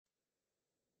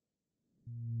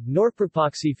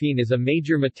Norpropoxyphene is a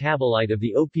major metabolite of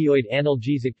the opioid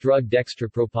analgesic drug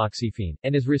dextropropoxyphene,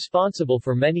 and is responsible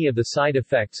for many of the side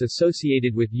effects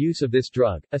associated with use of this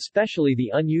drug, especially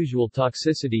the unusual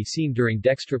toxicity seen during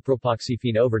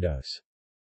dextropropoxyphene overdose.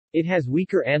 It has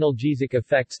weaker analgesic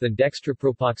effects than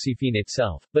dextropropoxyphene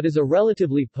itself, but is a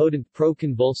relatively potent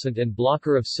proconvulsant and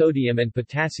blocker of sodium and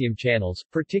potassium channels,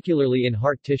 particularly in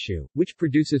heart tissue, which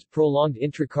produces prolonged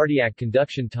intracardiac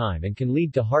conduction time and can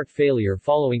lead to heart failure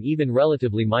following even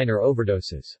relatively minor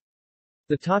overdoses.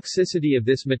 The toxicity of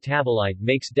this metabolite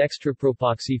makes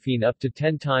dextropropoxyphene up to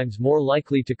 10 times more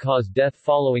likely to cause death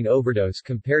following overdose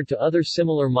compared to other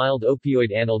similar mild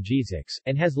opioid analgesics,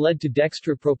 and has led to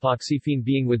dextropropoxyphene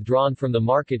being withdrawn from the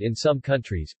market in some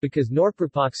countries, because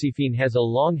norpropoxyphene has a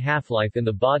long half-life in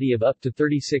the body of up to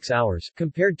 36 hours,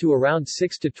 compared to around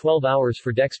 6 to 12 hours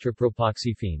for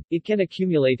dextropropoxyphene. It can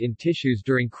accumulate in tissues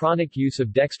during chronic use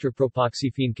of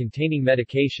dextropropoxyphene-containing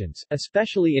medications,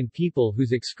 especially in people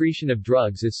whose excretion of drugs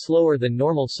is slower than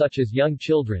normal, such as young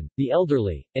children, the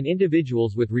elderly, and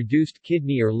individuals with reduced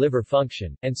kidney or liver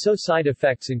function, and so side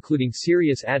effects including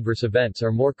serious adverse events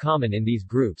are more common in these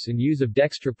groups, and use of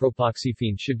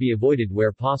dextropropoxyphene should be avoided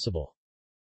where possible.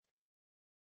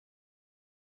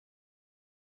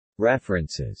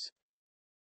 References